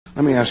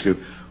Let me ask you,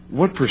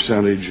 what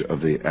percentage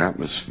of the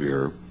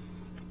atmosphere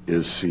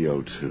is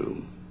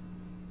CO2?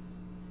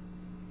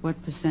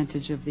 What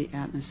percentage of the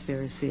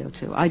atmosphere is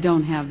CO2? I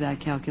don't have that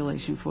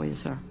calculation for you,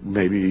 sir.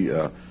 Maybe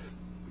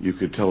you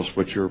could tell us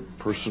what your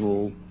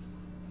personal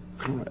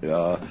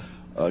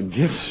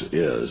guess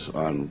is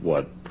on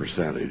what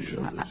percentage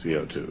of the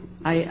CO2.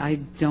 I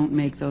don't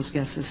make those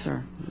guesses,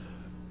 sir.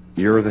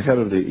 You're the head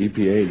of the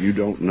EPA and you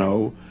don't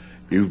know?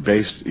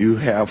 You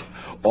have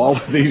all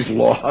of these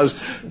laws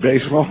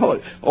based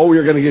on, oh,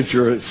 you're going to get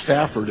your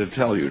staffer to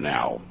tell you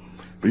now.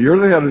 But you're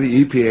the head of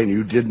the EPA and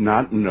you did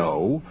not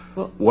know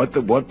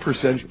what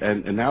percentage,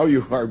 and now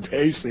you are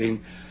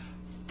basing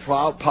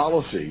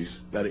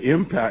policies that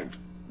impact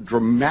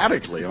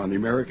dramatically on the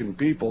American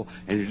people,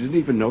 and you didn't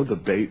even know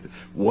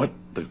what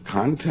the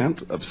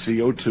content of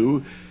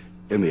CO2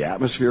 in the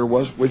atmosphere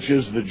was, which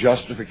is the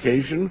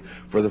justification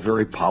for the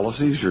very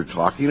policies you're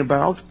talking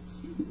about?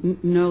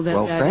 No,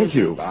 well, thank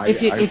you.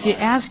 If you're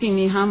asking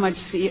me how much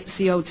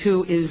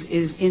CO2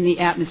 is in the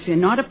atmosphere,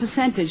 not a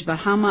percentage, but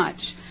how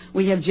much,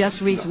 we have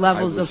just reached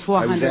levels of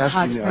 400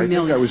 parts per million. I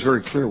think I was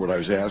very clear what I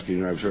was asking,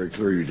 and I was very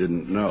clear you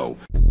didn't know.